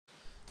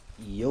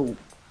Yo,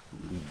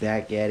 we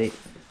back at it.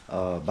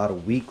 About a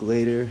week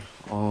later.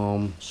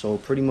 So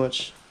pretty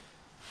much,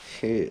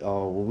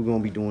 what we're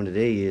gonna be doing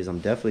today is I'm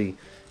definitely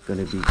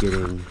gonna be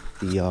getting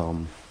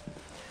the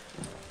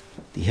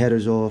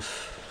headers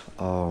off,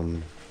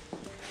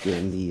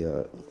 getting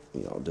the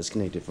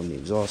disconnected from the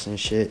exhaust and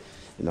shit.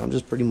 I'm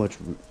just pretty much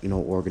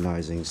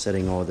organizing,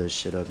 setting all this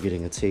shit up,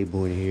 getting a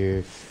table in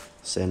here,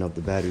 setting up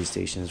the battery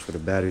stations for the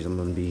batteries. I'm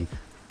gonna be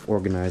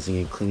organizing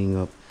and cleaning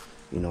up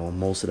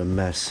most of the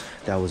mess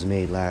that was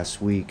made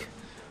last week,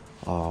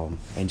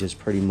 and just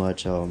pretty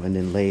much and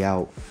then lay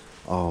out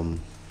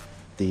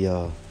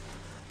the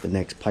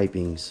next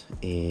pipings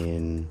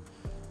and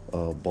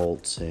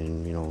bolts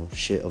and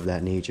shit of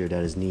that nature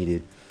that is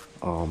needed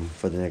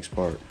for the next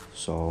part.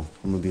 So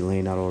I'm gonna be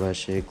laying out all that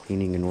shit,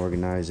 cleaning and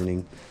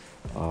organizing,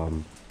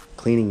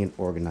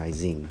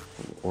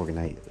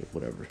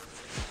 whatever.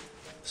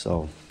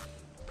 So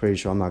pretty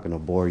sure I'm not gonna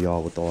bore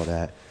y'all with all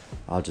that.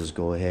 I'll just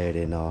go ahead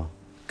and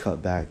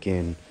cut back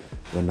in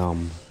when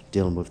I'm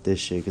dealing with this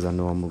shit, because I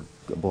know I'm gonna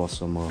bought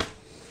some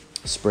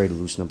spray to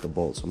loosen up the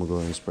bolts. So I'm gonna go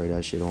ahead and spray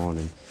that shit on,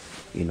 and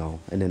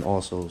and then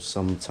also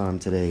sometime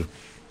today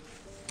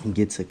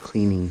get to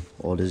cleaning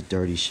all this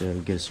dirty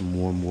shit, get some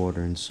warm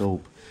water and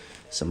soap,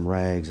 some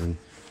rags, and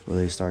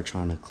really start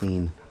trying to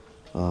clean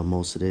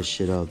most of this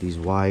shit up. These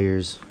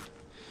wires,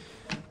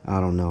 I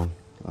don't know.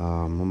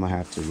 I'm gonna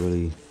have to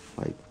really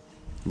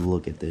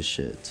look at this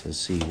shit to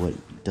see what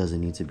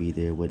doesn't need to be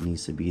there, what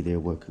needs to be there,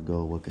 what could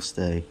go, what could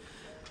stay.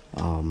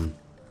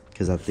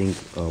 Because I think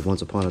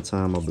once upon a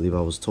time, I believe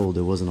I was told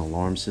there was an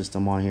alarm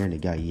system on here and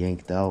it got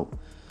yanked out.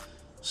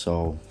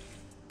 So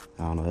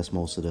I don't know, that's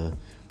most of the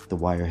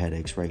wire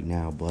headaches right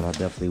now. But I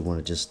definitely want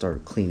to just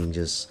start cleaning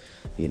just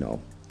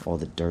all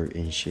the dirt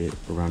and shit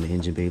around the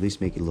engine bay, at least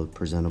make it look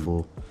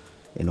presentable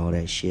and all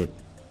that shit.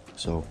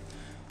 So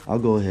I'll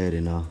go ahead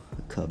and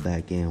cut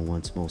back in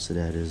once most of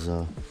that is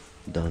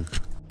done.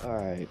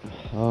 Alright,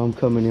 I'm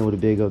coming in with a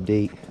big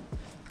update.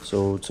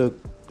 So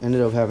ended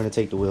up having to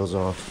take the wheels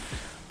off.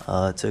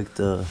 Took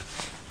the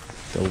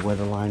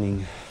weather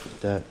lining,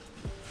 that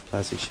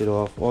plastic shit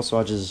off. Also,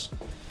 I just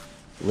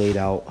laid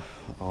out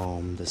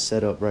the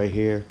setup right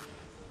here,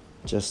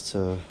 just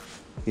to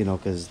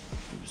because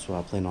that's what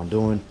I plan on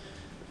doing.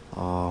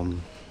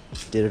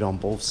 Did it on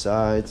both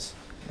sides.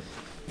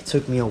 It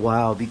took me a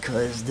while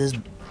because this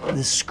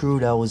screw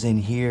that was in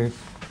here,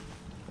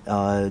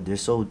 they're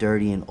so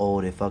dirty and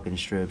old, it fucking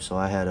stripped. So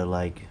I had to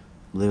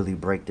literally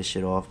break the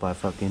shit off by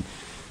fucking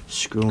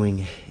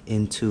screwing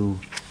into,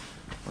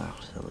 wow,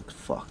 that looks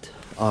fucked.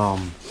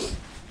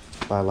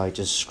 By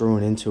just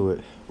screwing into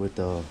it with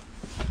the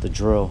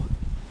drill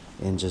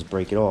and just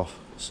break it off.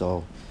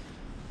 So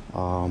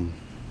I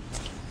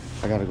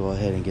gotta go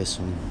ahead and get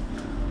some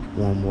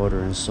warm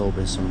water and soap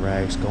and some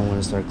rags going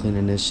and start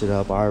cleaning this shit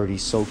up. I already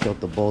soaked up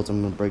the bolts.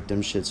 I'm gonna break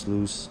them shits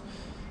loose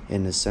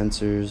and the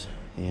sensors,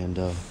 and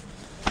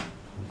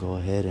go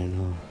ahead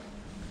and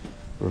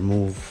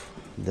remove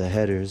the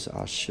headers.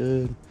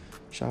 Should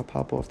I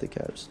pop off the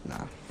caps?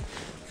 Nah,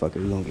 fuck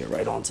it, we're gonna get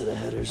right onto the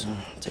headers and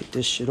take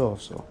this shit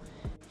off. So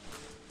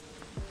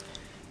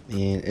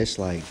man, it's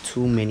like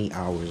too many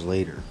hours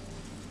later.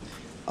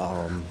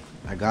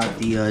 I got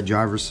the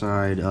driver's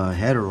side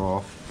header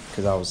off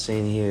because I was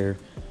sitting here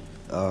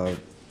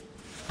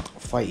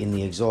fighting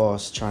the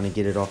exhaust, trying to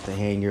get it off the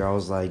hanger. I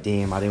was like,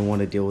 damn, I didn't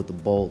want to deal with the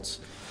bolts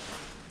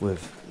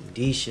with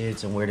these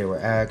shits and where they were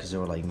at, because they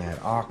were mad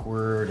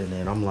awkward. And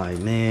then I'm like,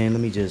 man,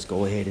 let me just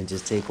go ahead and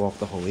just take off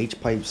the whole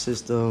H-pipe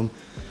system.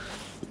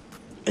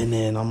 And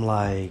then I'm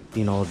like,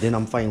 then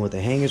I'm fighting with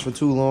the hangers for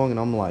too long, and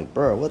I'm like,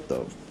 bro, what the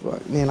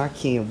fuck, man, I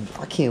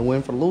can't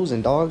win for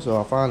losing, dog. So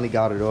I finally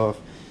got it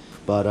off.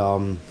 But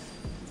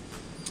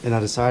and I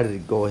decided to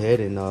go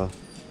ahead and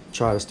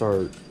try to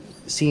start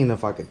seeing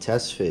if I could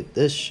test fit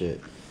this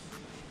shit.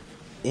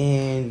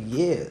 And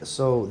yeah,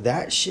 so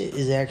that shit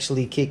is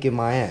actually kicking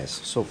my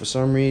ass. So for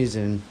some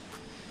reason,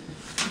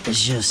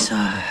 it's just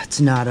it's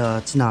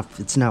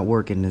not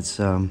working. It's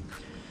I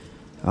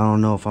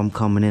don't know if I'm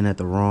coming in at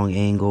the wrong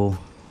angle,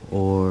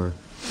 or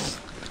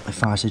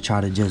if I should try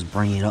to just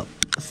bring it up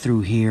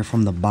through here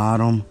from the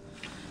bottom.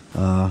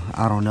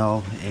 I don't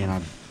know. And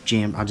I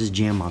just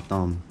jammed my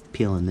thumb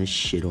peeling this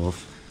shit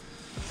off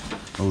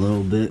a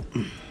little bit.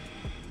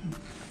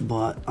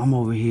 But I'm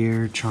over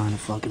here trying to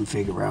fucking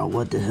figure out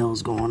what the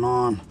hell's going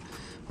on,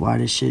 why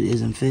this shit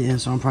isn't fitting.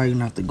 So I'm probably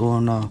gonna have to go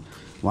and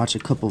watch a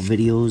couple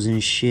videos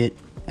and shit.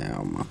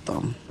 Ow, my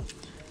thumb.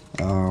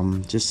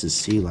 Just to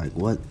see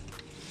what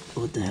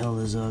the hell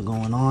is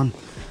going on.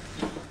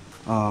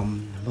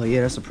 But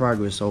yeah, that's the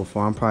progress so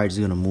far. I'm probably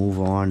just gonna move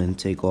on and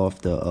take off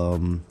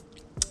the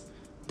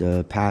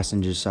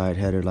passenger side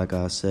header, like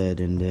I said,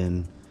 and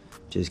then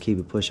just keep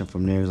it pushing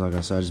from there. Like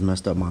I said, I just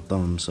messed up my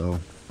thumb, so.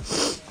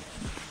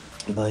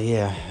 But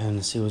yeah,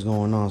 and see what's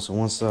going on. So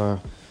once I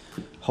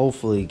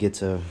hopefully get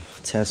to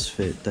test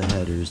fit the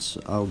headers,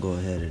 I'll go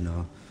ahead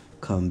and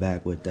come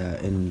back with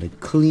that. And the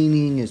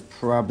cleaning is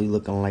probably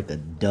looking like a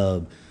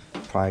dub.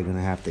 Probably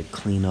gonna have to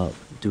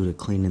do the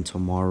cleaning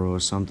tomorrow or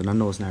something. I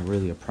know it's not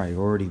really a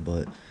priority,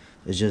 but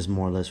It's just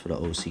more or less for the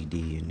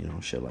OCD and, you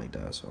know, shit like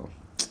that. So,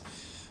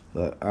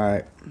 but all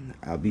right,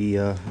 I'll be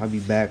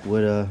back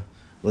with a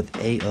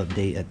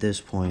update at this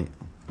point.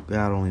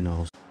 God only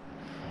knows.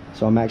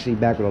 So I'm actually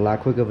back with a lot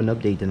quicker of an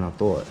update than I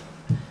thought.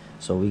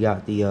 So we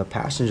got the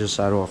passenger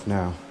side off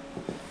now,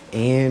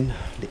 and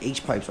the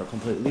H pipes are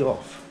completely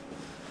off.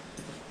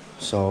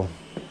 So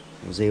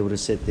I was able to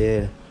sit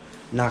there,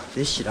 knock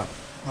this shit out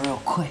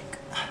real quick,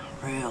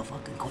 real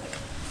fucking quick.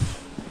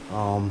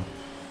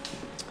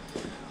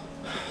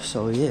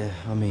 So yeah,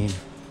 I mean,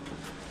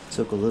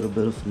 took a little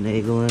bit of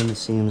finagling. It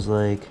seems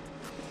like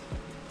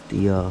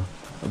the a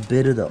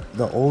bit of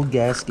the old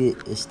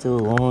gasket is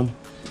still on.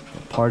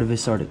 Part of it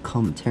started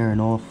tearing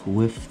off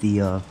with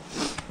the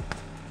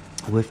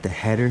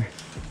header.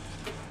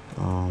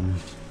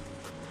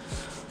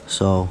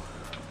 So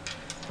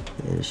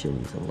yeah, this shit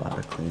needs a lot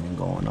of cleaning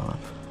going on.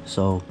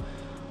 So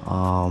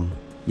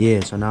yeah,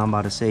 so now I'm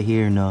about to sit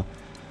here and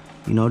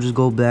you know, just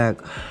go back,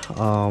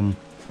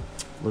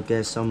 look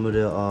at some of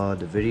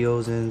the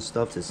videos and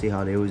stuff to see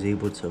how they was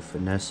able to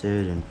finesse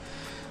it and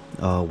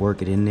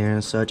work it in there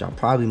and such. I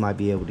probably might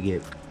be able to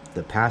get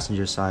the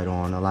passenger side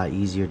on a lot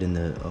easier than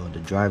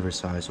the driver's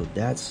side, so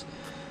that's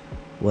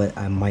what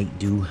I might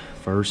do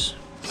first,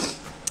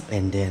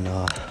 and then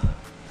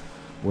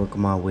work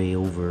my way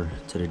over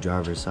to the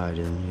driver's side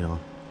and, you know,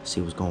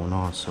 see what's going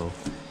on. So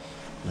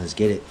let's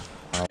get it.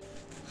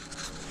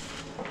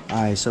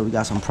 All right, so we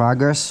got some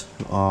progress.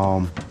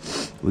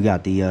 We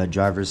got the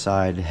driver's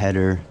side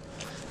header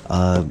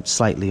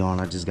slightly on.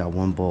 I just got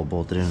one bolt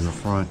bolted in the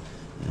front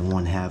and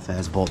one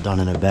half-ass bolt done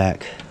in the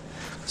back.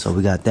 So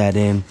we got that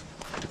in,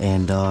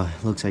 and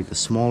looks like the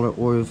smaller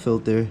oil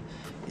filter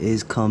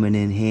is coming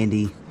in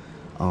handy.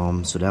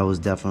 So that was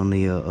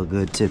definitely a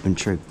good tip and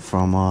trick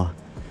from one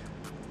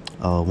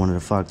of the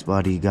Fox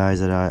Body guys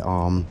that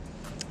I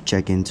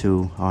check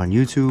into on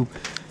YouTube.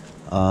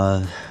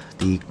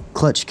 The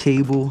clutch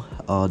cable,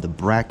 the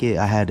bracket,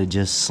 I had to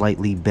just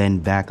slightly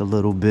bend back a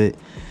little bit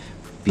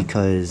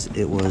because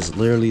it was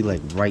literally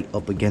like right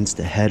up against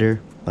the header,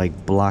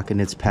 like blocking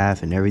its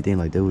path and everything.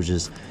 Like it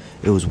was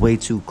way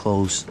too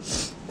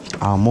close.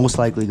 I'm most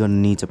likely gonna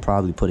need to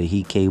probably put a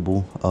heat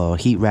cable,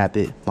 heat wrap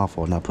it. My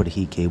fault, not put a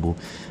heat cable.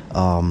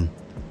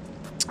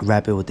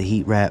 Wrap it with the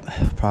heat wrap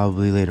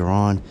probably later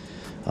on.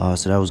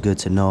 So that was good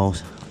to know.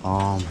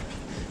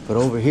 But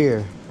over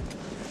here,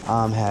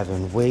 I'm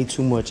having way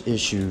too much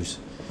issues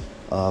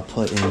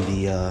putting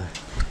the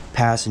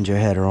passenger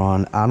header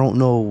on. I don't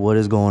know what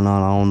is going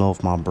on. I don't know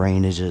if my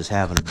brain is just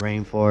having a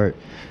brain fart.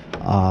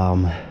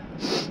 I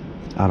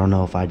don't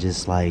know if I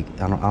just like,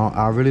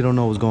 I really don't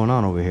know what's going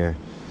on over here.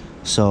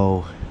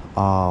 So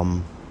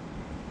I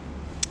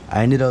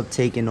ended up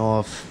taking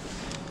off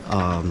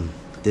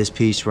this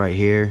piece right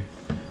here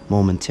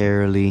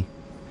momentarily.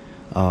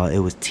 It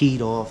was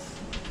teed off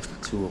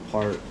to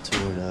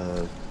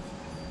an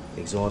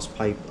exhaust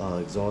pipe,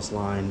 exhaust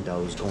line that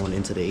was going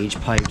into the H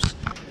pipes.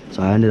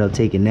 So I ended up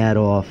taking that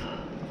off,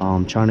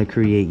 trying to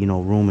create, you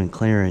know, room and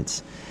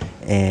clearance.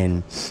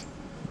 And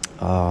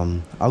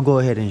I'll go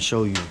ahead and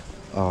show you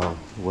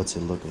what's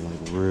it looking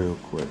like real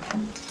quick.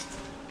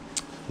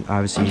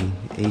 Obviously,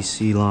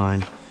 AC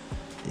line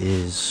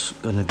is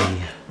gonna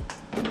be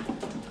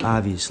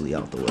obviously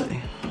out the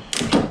way.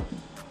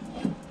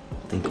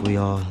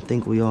 I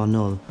think we all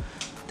know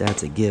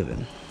that's a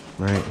given,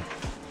 right?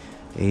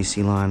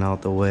 AC line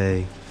out the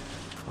way.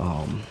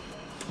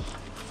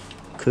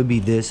 Could be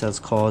this that's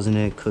causing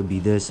it. Could be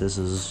this. This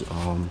is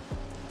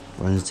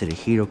runs to the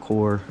heater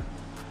core.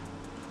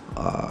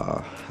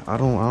 I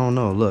don't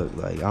know. Look,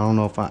 like I don't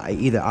know if I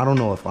don't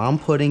know if I'm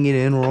putting it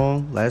in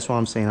wrong. That's why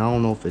I'm saying I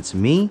don't know if it's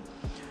me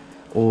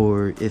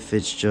or if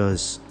it's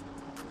just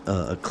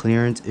a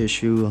clearance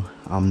issue.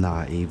 I'm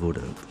not able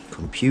to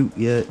compute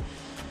yet.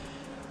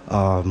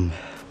 I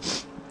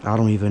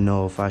don't even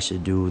know if I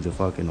should do the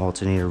fucking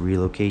alternator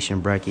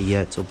relocation bracket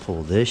yet to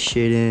pull this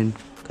shit in,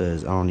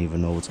 because I don't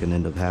even know what's gonna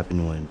end up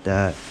happening with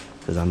that,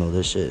 because I know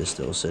this shit is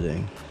still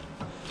sitting,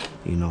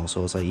 you know.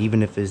 So it's like,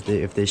 even if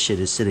this shit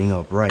is sitting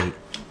up right,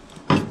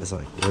 it's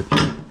like, what,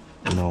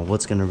 you know,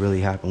 what's gonna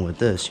really happen with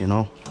this, you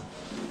know?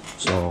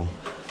 So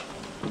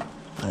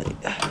like,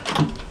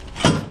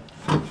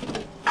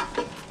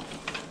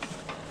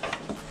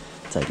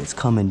 it's like it's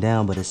coming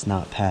down but it's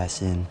not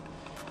passing.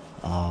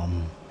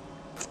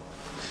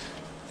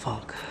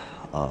 Fuck.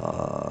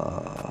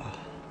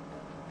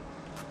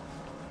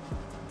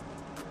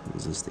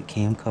 Is this the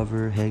cam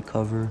cover, head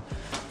cover?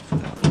 I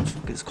forgot what the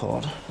fuck it's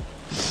called.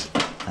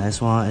 That's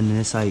why, and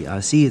it's like, I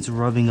see it's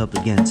rubbing up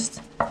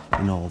against,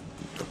 you know,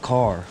 the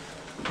car.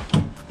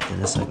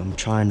 And it's like I'm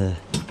trying to,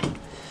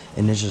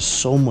 and there's just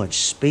so much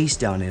space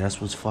down there. That's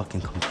what's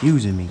fucking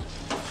confusing me.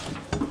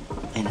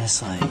 And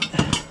it's like,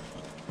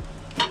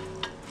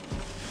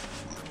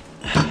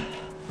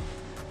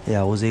 yeah,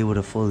 I was able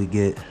to fully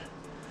get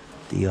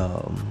the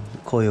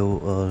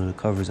coil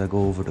covers that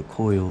go over the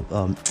coil,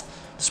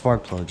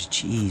 spark plugs.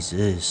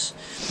 Jesus,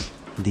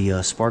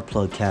 the spark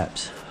plug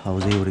caps, I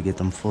was able to get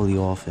them fully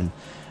off and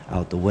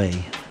out the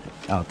way,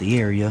 out the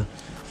area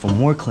for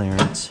more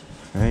clearance,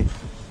 right?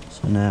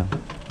 So now,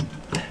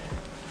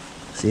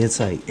 see, it's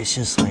like, it's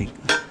just like,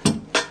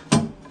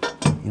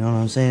 you know what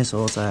I'm saying?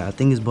 So it's like, I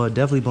think it's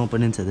definitely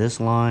bumping into this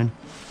line.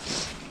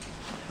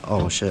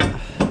 Oh shit.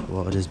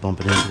 Well, it is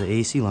bumping into the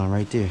AC line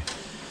right there.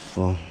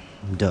 Well,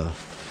 duh.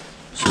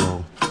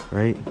 So,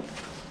 right?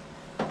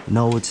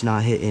 No, it's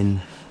not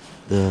hitting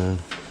the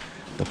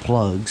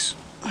plugs,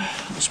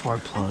 the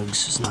spark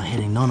plugs. It's not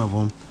hitting none of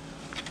them.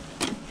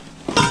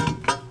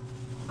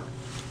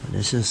 But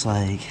it's just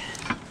like,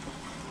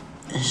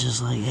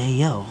 hey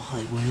yo,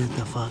 like what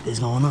the fuck is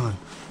going on?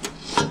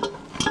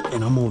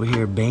 And I'm over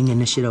here banging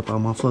this shit up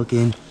on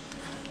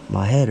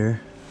my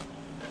header,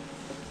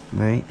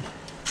 right?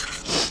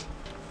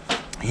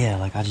 Yeah,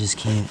 like I just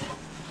can't,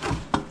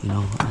 you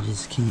know, I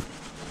just can't,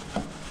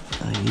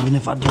 like, even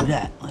if I do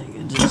that, like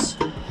it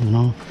just, you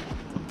know,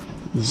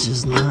 it's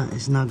just not,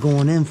 it's not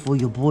going in for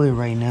your boy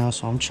right now.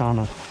 So I'm trying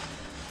to,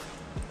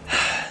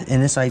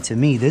 and it's like, to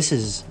me, this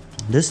is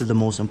the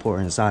most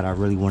important side I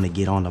really want to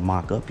get on the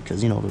mock up,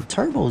 because, you know, the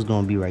turbo is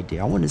going to be right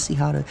there. I want to see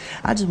I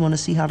just want to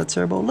see how the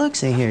turbo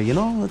looks in here, you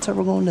know? The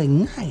turbo going to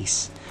look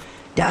nice.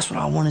 That's what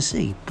I want to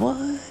see.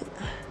 But,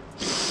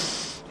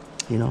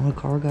 you know, the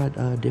car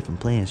got different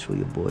plans for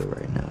your boy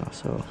right now.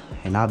 So,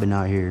 and I've been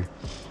out here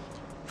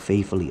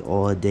faithfully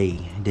all day,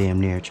 damn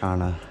near, trying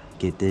to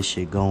get this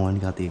shit going.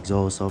 Got the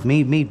exhaust off.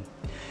 Made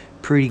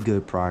pretty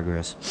good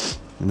progress.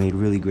 Made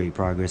really great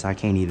progress. I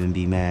can't even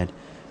be mad.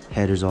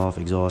 Headers off,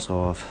 exhaust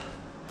off.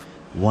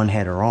 One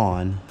header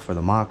on for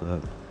the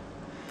mock-up.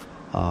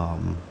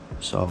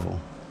 So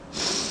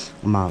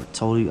I'm not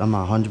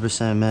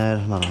 100% mad.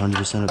 I'm not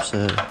 100%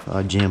 upset.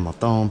 I jammed my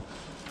thumb,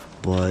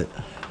 but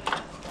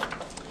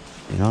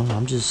you know,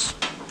 I'm just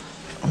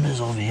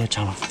over here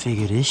trying to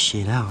figure this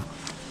shit out.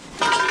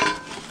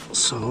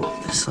 So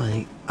it's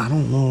like, I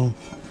don't know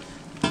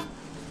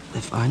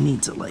if I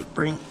need to like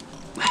bring.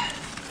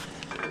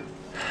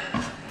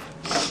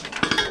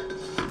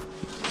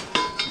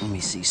 Let me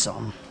see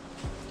something.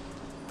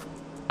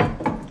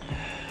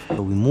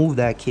 So we moved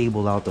that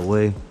cable out the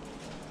way.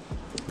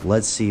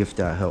 Let's see if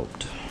that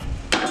helped.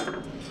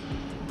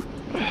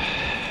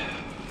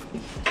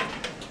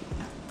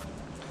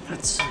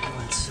 Let's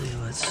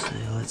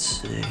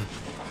see.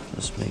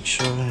 Let's make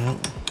sure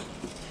that.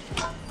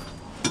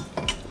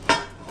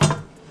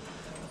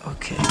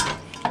 Okay.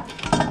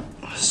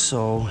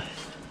 So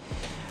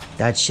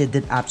that shit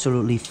did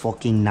absolutely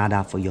fucking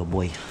nada for your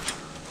boy.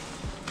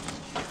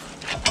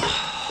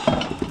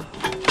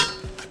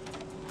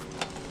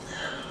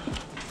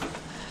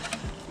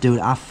 Dude,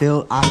 I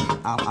feel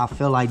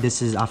like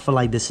this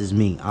is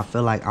me. I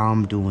feel like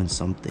I'm doing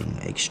something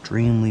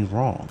extremely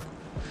wrong.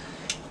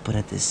 But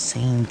at the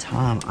same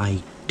time,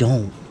 I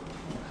don't.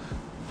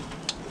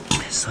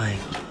 It's like,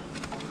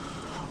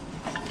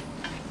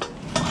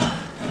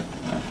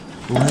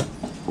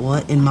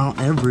 what in Mount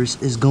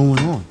Everest is going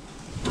on?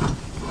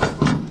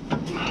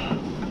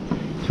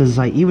 Cause it's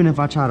like, even if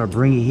I try to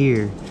bring it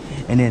here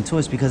and then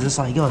twist, because it's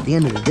like, yo, at the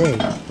end of the day,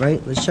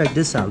 right? Let's check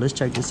this out.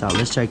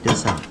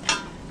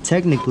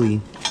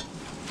 Technically,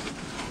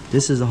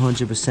 this is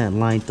 100%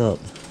 lined up,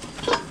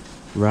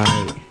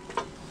 right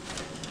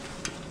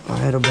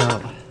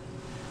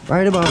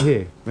about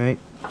here, right?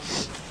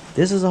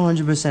 This is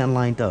 100%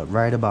 lined up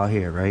right about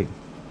here, right?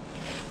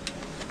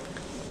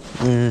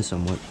 And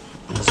somewhat.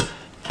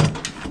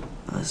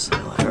 That's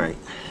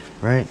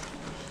right, right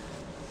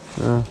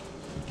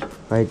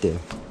there.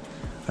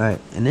 All right,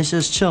 and it's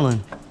just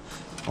chilling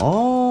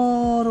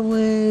all the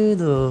way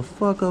the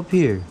fuck up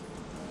here.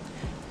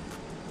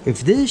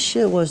 If this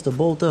shit was to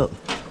bolt up,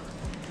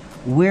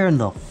 where in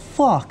the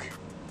fuck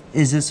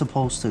is it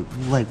supposed to,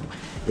 like,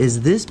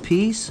 is this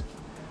piece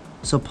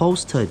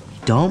supposed to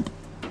dump,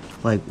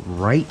 like,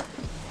 right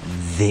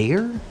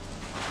there?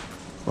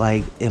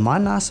 Like, am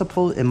I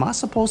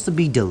supposed to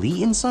be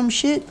deleting some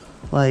shit?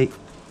 Like,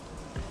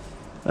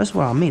 that's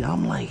what I mean.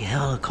 I'm like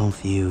hella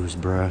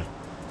confused, bruh.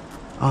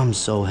 I'm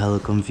so hella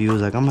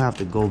confused. Like, I'm gonna have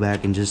to go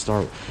back and just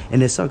start.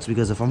 And it sucks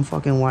because if I'm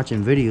fucking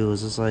watching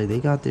videos, it's like they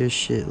got their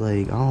shit,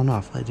 like, I don't know,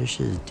 I feel like their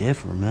shit is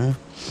different, man.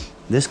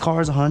 This car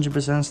is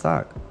 100%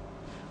 stock.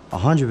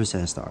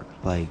 100% stock.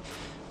 Like,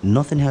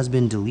 nothing has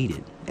been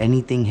deleted.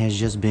 Anything has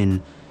just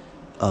been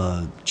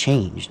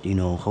changed. You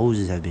know,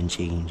 hoses have been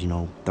changed. You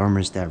know,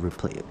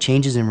 thermostat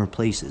changes and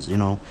replaces. You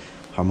know,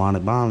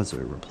 harmonic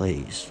balancer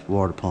replaced,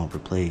 water pump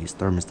replaced,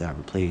 thermostat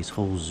replaced,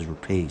 hoses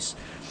replaced,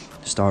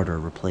 starter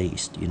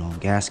replaced, you know,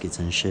 gaskets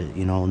and shit.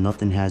 You know,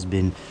 nothing has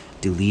been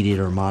deleted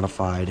or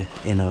modified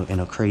in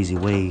a crazy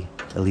way,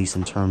 at least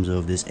in terms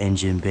of this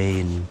engine bay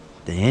and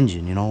the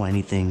engine, you know,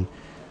 anything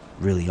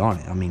really on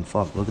it. I mean,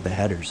 fuck, look at the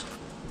headers.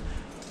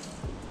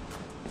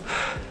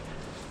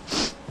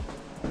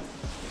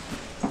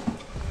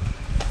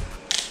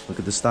 Look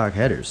at the stock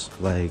headers.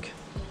 Like,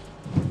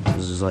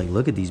 it's just like,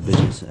 look at these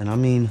bitches. And I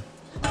mean,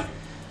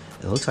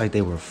 it looks like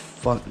they were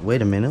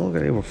wait a minute, look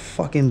like they were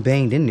fucking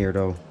banged in there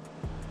though.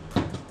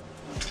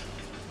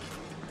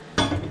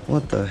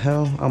 What the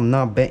hell? I'm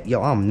not banging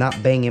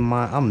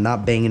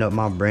up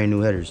my brand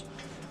new headers.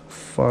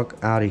 Fuck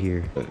out of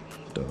here.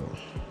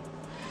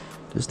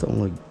 This don't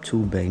look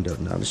too banged up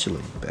now. This shit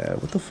look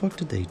bad. What the fuck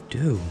did they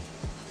do?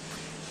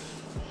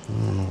 I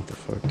don't know what the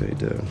fuck they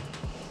did.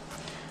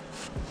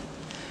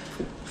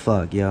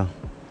 Fuck, yo.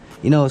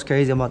 You know what's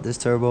crazy about this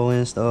turbo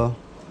install?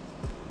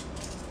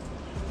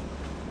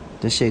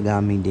 This shit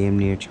got me damn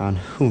near trying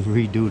to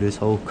redo this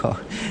whole car.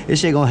 This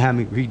shit gonna have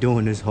me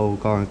redoing this whole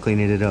car and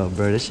cleaning it up,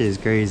 bro. This shit is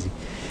crazy.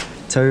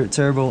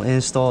 Turbo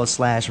install /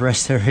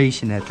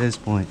 restoration at this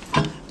point.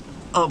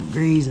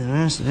 Upgrades and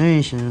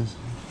restorations.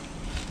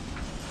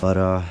 But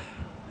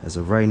as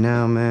of right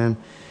now, man,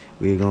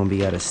 we're gonna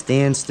be at a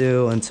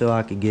standstill until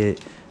I could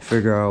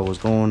figure out what's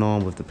going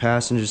on with the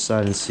passenger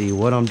side and see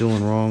what I'm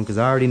doing wrong. Cause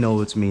I already know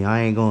it's me.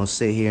 I ain't gonna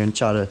sit here and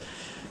try to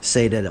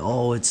say that,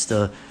 oh, it's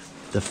the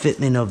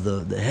fitment of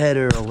the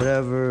header or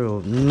whatever.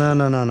 Or,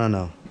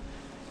 no.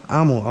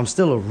 I'm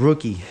still a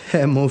rookie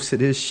at most of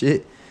this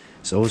shit.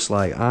 So it's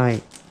like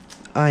I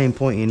ain't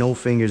pointing no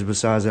fingers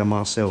besides at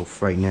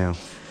myself right now.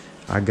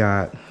 I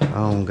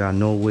don't got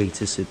no way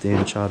to sit there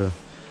and try to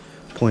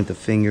point the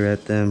finger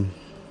at them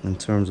in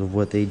terms of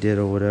what they did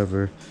or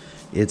whatever.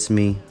 It's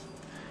me,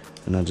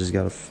 and I just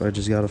gotta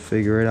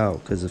figure it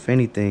out. Because if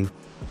anything,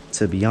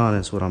 to be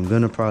honest, what I'm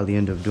gonna probably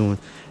end up doing,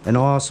 and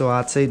also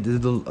I'd say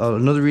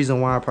another reason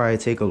why I probably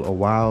take a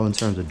while in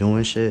terms of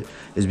doing shit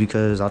is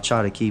because I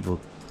try to keep a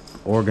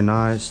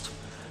organized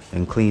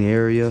and clean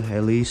area,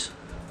 at least,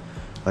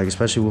 like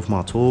especially with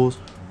my tools.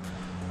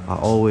 I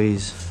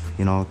always,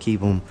 you know, keep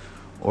them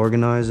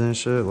organized and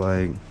shit.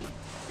 Like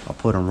I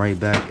put them right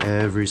back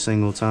every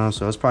single time.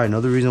 So that's probably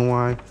another reason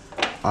why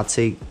I'll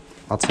take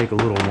a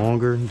little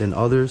longer than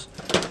others.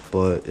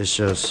 But it's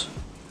just,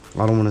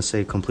 I don't want to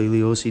say completely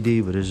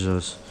OCD, but it's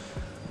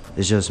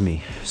just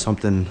me.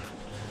 Something,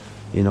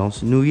 you know,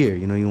 it's a new year,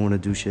 you know, you want to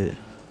do shit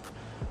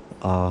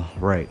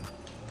right.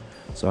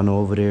 So I know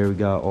over there we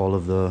got all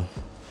of the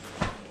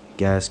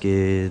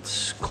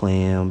gaskets,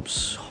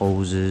 clamps,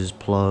 hoses,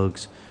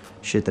 plugs,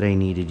 shit that ain't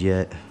needed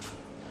yet.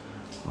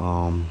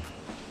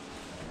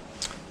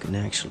 Can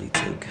actually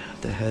take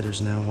the headers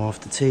now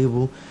off the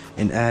table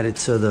and add it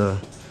to the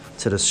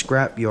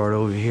scrap yard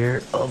over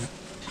here of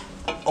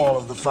all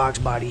of the Fox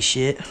body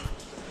shit.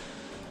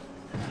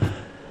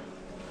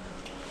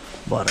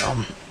 But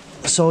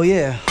so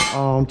yeah,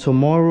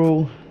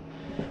 tomorrow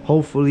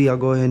hopefully I'll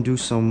go ahead and do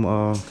some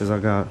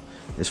because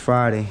it's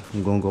Friday.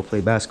 I'm gonna go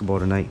play basketball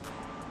tonight.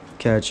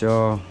 Catch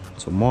y'all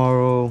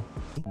tomorrow.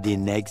 The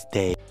next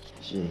day.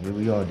 Shit, here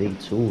we are, day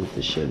 2 with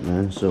this shit,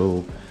 man.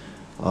 So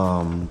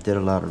did a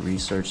lot of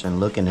research and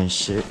looking and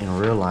shit and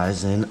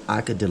realizing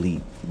I could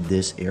delete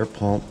this air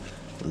pump,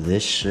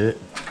 this shit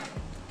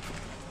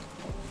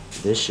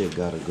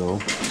gotta go,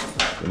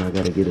 and I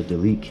gotta get a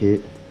delete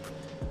kit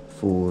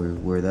for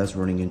where that's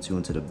running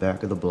into the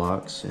back of the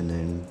blocks, and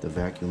then the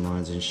vacuum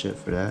lines and shit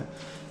for that.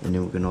 And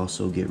then we can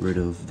also get rid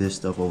of this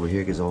stuff over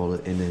here,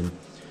 and then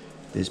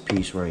this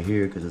piece right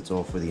here, because it's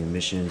all for the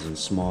emissions and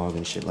smog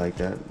and shit like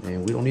that,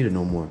 and we don't need it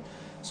no more.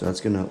 So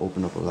that's gonna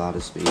open up a lot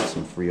of space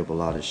and free up a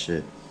lot of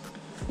shit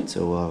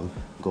to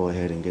go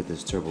ahead and get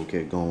this turbo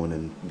kit going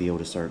and be able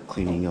to start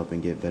cleaning up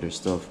and get better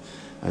stuff.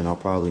 And I'll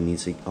probably need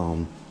to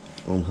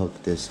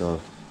unhook this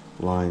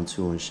line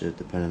too and shit,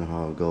 depending on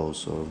how it goes.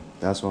 So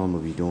that's what I'm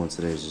gonna be doing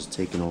today, is just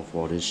taking off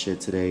all this shit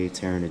today,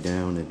 tearing it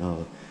down,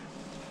 and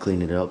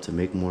cleaning it up to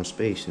make more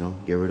space, you know,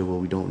 get rid of what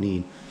we don't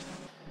need.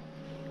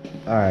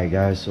 All right,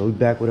 guys, so we're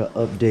back with an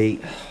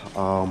update.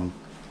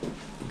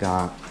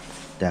 Got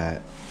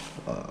that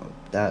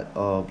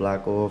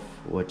black off,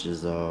 which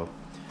is for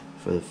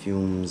the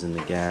fumes and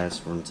the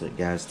gas run to the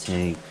gas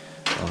tank.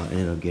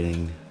 Ended up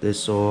getting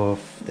this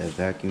off, that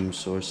vacuum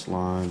source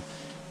line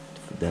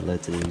that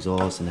led to the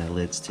exhaust, and that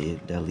leads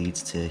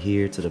to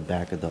here, to the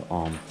back of the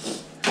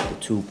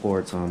 2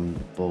 ports on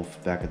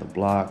both back of the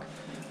block.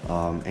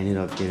 Ended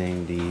up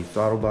getting the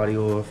throttle body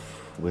off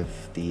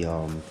with the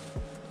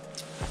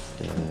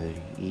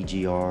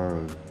EGR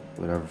or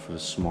whatever for the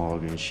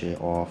smog and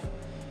shit off.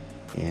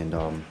 And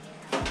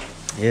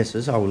yeah, so this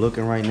is how we're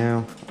looking right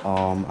now.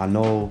 I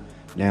know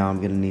now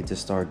I'm gonna need to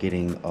start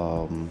getting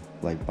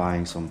like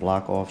buying some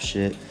block off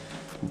shit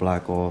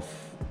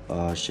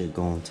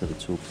going to the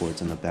 2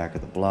 ports in the back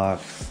of the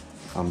block.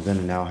 I'm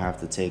gonna now have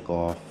to take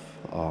off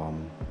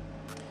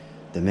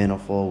the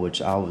manifold,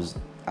 which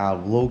I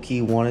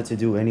low-key wanted to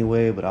do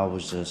anyway, but I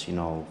was just, you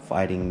know,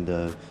 fighting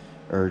the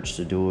urge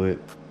to do it,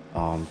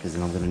 because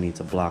then I'm gonna need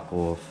to block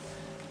off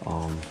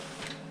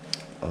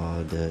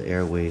the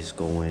airways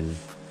going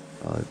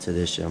to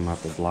this shit. I'm gonna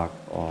have to block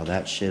all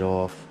that shit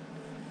off,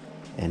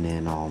 and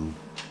then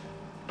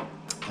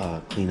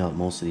clean up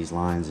most of these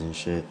lines and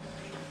shit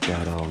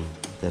that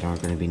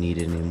aren't gonna be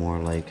needed anymore,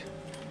 like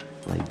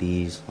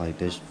these. Like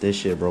this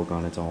shit broke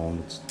on its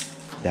own. It's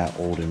that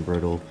old and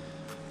brittle,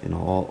 you know.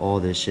 All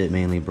this shit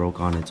mainly broke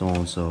on its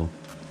own, so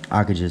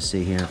I could just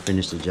sit here and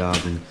finish the job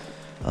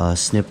and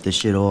snip the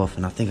shit off.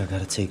 And I think I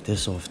gotta take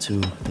this off too.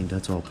 I think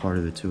that's all part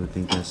of it too. I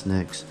think that's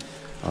next.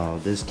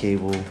 This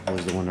cable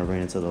was the one that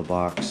ran into the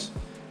box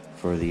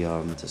for the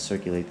to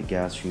circulate the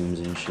gas fumes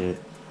and shit.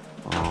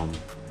 I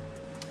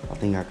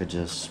think I could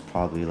just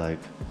probably like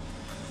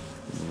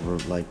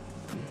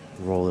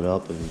roll it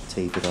up and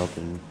tape it up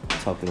and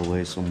tuck it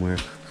away somewhere.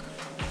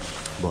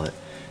 But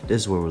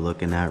this is what we're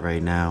looking at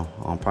right now.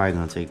 I'm probably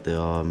gonna take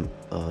the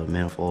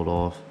manifold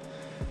off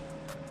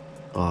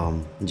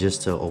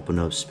just to open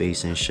up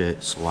space and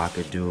shit, so I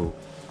could do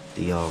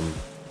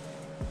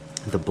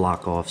the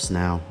block offs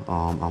now.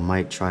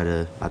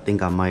 I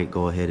think I might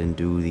go ahead and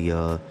do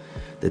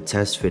the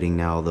test fitting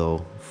now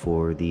though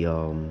for the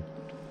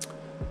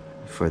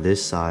for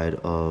this side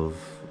of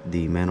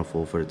the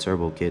manifold for the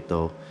turbo kit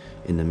though,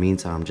 in the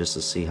meantime, just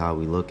to see how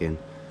we looking.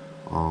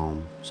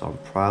 So I'm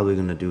probably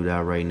gonna do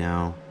that right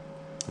now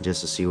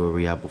just to see where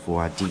we at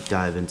before I deep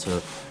dive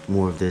into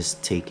more of this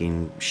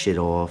taking shit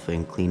off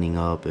and cleaning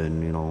up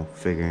and, you know,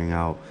 figuring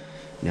out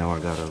now I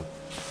gotta,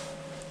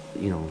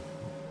 you know,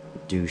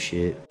 do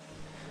shit.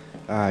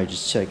 All right,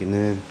 just checking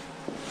in.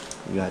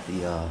 We got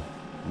the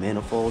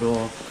manifold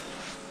off,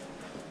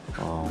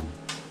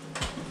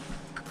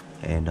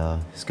 and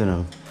it's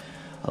gonna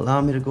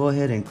allow me to go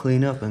ahead and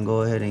clean up and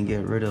go ahead and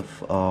get rid of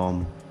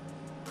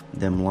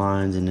them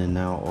lines, and then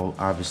now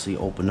obviously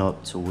open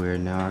up to where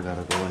now I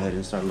gotta go ahead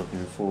and start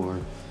looking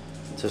forward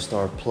to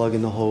start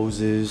plugging the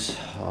hoses.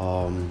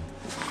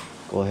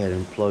 Go ahead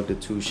and plug the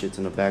two shits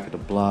in the back of the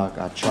block.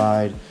 I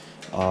tried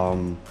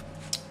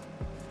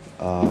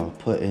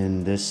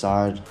putting this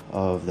side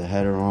of the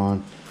header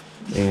on,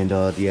 and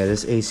yeah,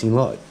 this AC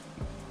line,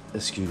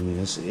 this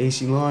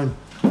AC line,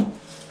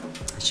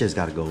 it's just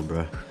gotta go,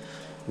 bruh.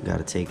 You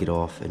gotta take it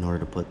off in order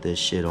to put this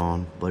shit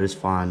on, but it's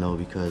fine though,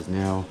 because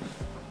now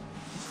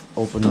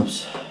open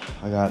ups,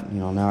 I got, you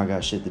know, now I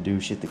got shit to do,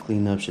 shit to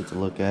clean up, shit to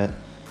look at,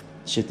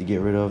 shit to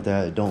get rid of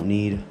that I don't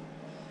need,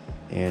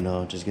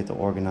 and just get to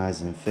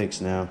organize and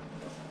fix now.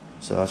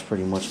 So that's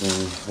pretty much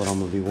mainly what I'm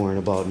gonna be worrying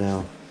about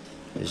now.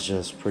 It's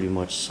just pretty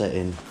much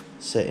setting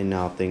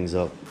now things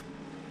up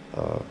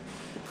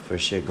for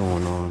shit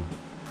going on.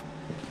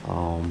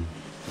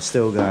 I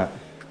still got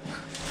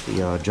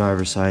the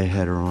driver's side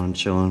header on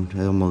chilling.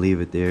 I'm gonna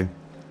leave it there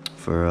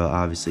for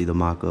obviously the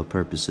mock-up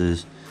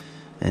purposes.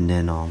 And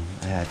then I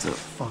had to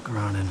fuck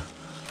around and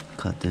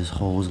cut this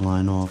hose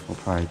line off. I'll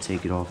probably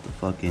take it off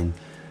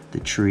the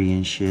tree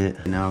and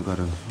shit. Now I'm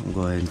gonna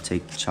go ahead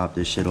and chop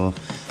this shit off.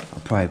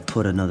 I'll probably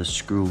put another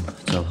screw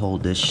to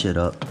hold this shit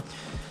up.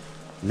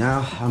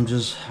 Now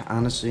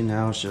honestly,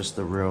 now it's just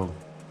the real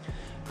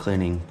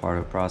cleaning part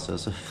of the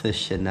process of this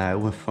shit. Now it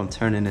went from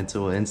turning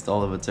into an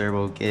install of a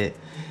turbo kit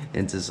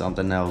into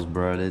something else,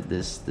 bro.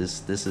 This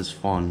is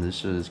fun. This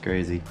shit is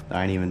crazy.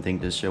 I didn't even think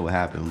this shit would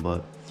happen,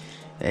 but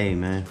hey,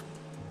 man,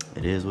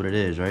 it is what it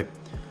is, right?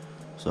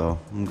 So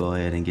I'm gonna go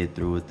ahead and get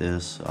through with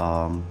this.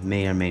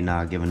 May or may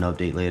not give an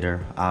update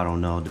later. I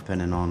don't know,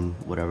 depending on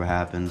whatever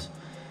happens.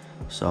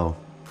 So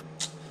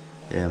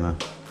yeah, man.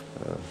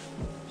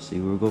 See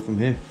where we go from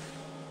here.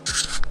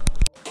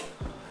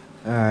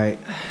 All right,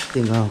 I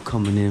think I'm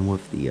coming in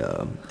with the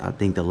I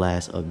think the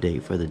last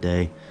update for the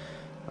day.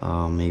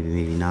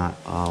 Maybe not.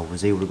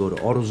 Was able to go to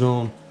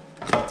AutoZone.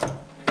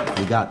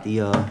 We got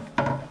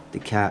the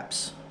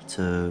caps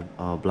to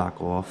block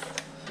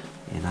off,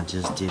 and I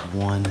just did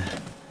one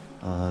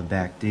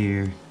back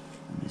there.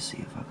 Let me see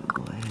if I could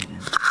go ahead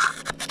and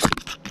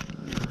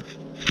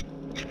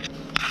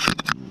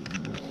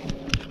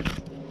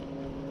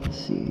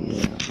see.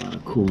 Yeah, a lot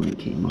of coolant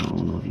came out. I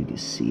don't know if you can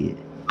see it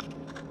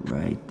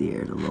right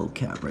there, the low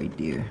cap right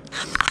there,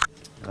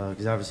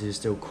 because obviously there's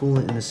still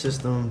coolant in the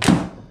system.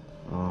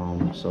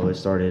 So it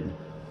started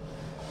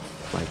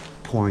like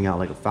pouring out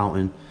like a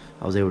fountain.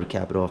 I was able to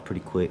cap it off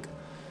pretty quick.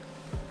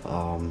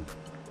 And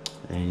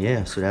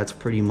yeah, so that's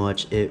pretty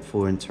much it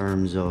for in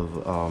terms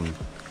of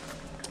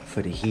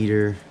for the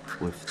heater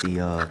with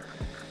the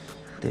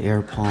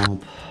air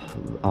pump.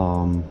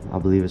 I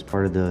believe it's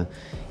part of the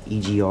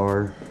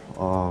EGR,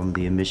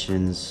 the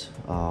emissions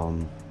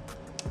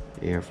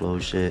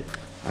airflow shit.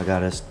 I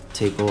gotta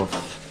take off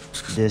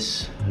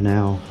this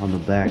now on the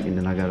back, and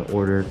then I gotta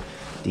order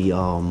the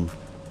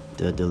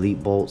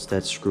delete bolts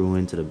that screw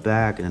into the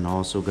back, and then I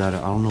also gotta,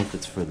 I don't know if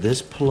it's for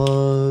this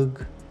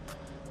plug.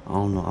 I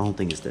don't know. I don't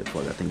think it's that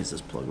plug. I think it's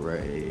this plug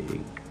right.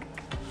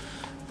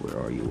 Where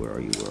are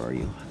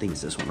you? I think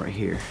it's this one right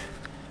here.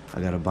 I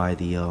gotta buy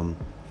the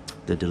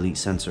delete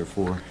sensor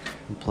for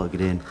and plug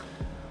it in.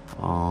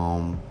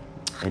 And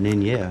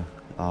then yeah,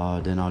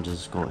 then I'll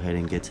just go ahead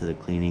and get to the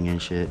cleaning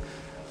and shit.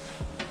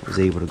 I was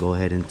able to go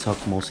ahead and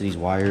tuck most of these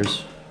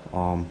wires.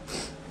 Got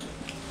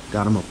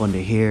them up under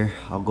here.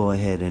 I'll go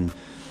ahead and,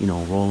 you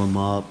know, roll them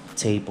up,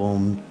 tape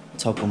them,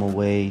 tuck them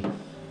away.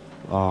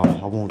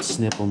 I won't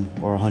snip them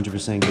or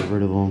 100% get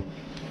rid of them,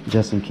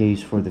 just in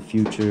case for the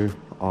future.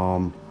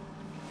 Then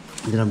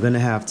I'm gonna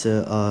have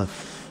to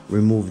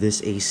remove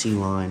this AC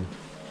line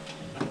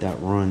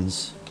that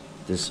runs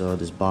this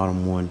this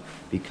bottom one,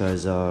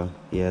 because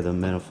yeah, the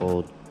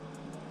manifold,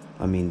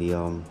 I mean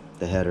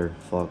the header,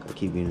 fuck, I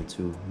keep getting the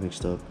two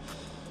mixed up.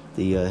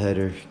 The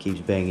header keeps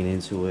banging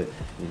into it,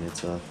 and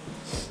it's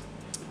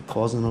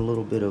causing a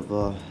little bit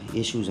of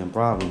issues and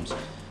problems.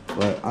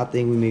 But I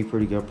think we made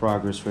pretty good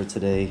progress for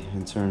today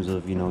in terms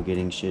of, you know,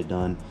 getting shit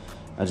done.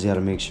 I just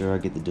gotta make sure I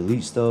get the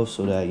delete stuff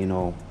so that, you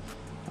know,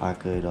 I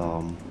could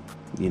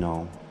you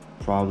know,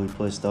 probably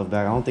put stuff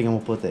back. I don't think I'm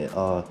gonna put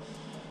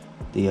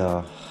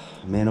the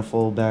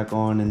manifold back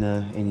on in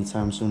the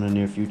anytime soon in the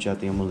near future. I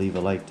think I'm gonna leave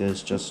it like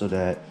this, just so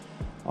that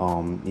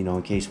you know,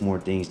 in case more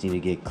things need to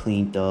get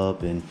cleaned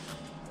up and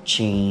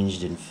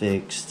changed and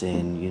fixed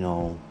and, you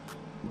know,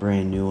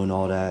 brand new and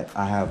all that,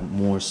 I have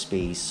more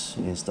space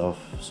and stuff.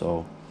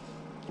 So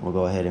we'll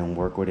go ahead and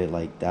work with it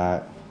like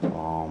that.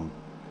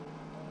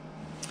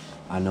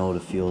 I know the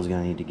fuel's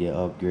gonna need to get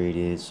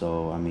upgraded,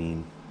 so I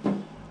mean, I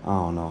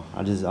don't know.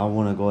 I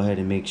want to go ahead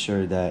and make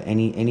sure that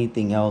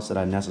anything else that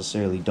I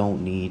necessarily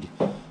don't need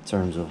in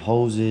terms of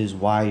hoses,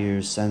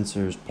 wires,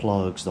 sensors,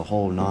 plugs, the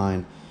whole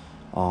nine,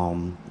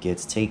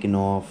 gets taken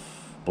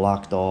off,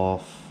 blocked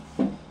off,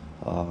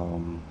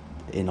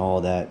 and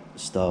all that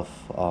stuff.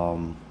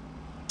 And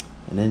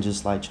then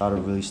just like try to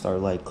really start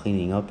like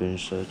cleaning up and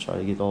shit. Try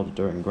to get all the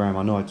dirt and grime.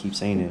 I know I keep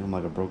saying it, I'm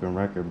like a broken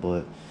record,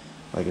 but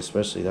like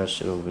especially that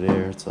shit over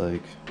there, it's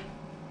like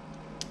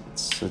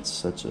it's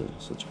such a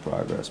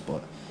progress,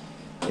 but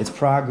it's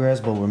progress,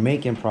 but we're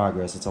making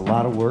progress. It's a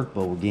lot of work,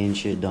 but we're getting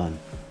shit done.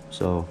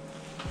 So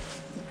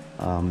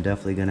I'm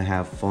definitely gonna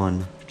have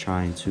fun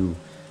trying to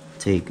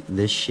take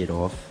this shit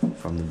off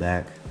from the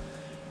back.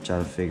 Try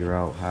to figure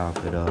out how I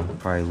could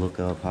probably look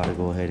up how to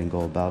go ahead and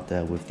go about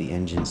that with the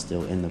engine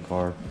still in the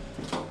car.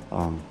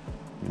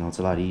 You know, it's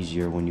a lot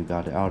easier when you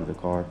got it out of the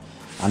car.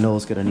 I know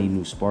it's gonna need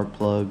new spark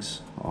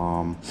plugs.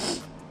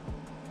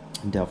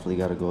 Definitely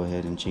got to go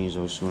ahead and change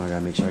those soon. I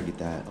gotta make sure I get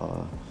that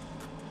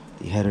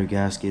the header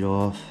gasket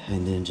off,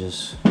 and then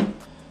just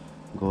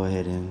go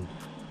ahead and,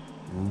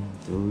 you know,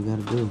 do what we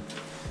gotta do.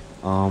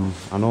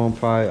 I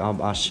know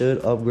I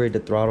should upgrade the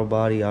throttle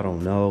body. I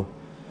don't know.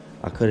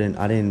 I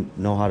didn't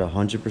know how to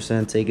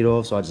 100% take it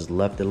off, so I just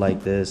left it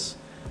like this.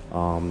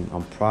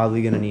 I'm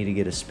probably gonna need to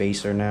get a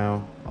spacer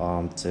now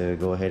to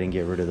go ahead and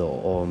get rid of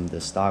the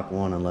stock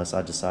one, unless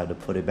I decide to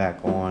put it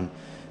back on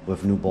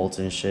with new bolts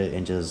and shit,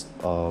 and just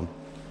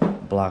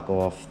block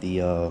off the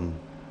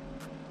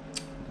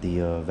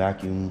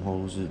vacuum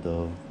hose,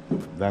 the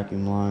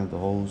vacuum line, the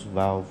hose,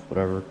 valve,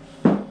 whatever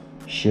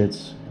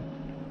shits.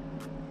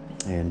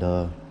 And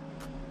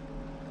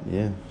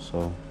yeah,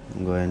 so I'm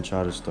gonna go ahead and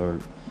try to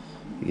start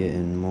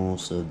getting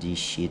most of this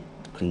shit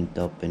cleaned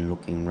up and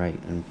looking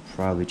right, and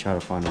probably try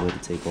to find a way to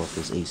take off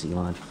this AC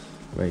line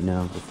right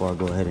now before I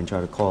go ahead and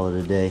try to call it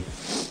a day.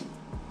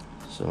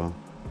 So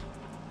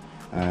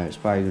alright, it's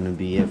probably gonna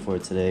be it for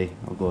today.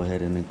 I'll go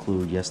ahead and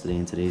include yesterday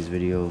and today's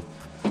video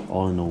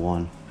all into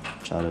one.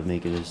 Try to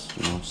make it as,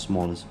 you know,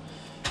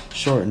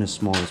 short and as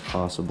small as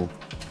possible.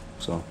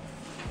 So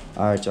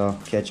alright, y'all,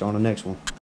 catch you on the next one.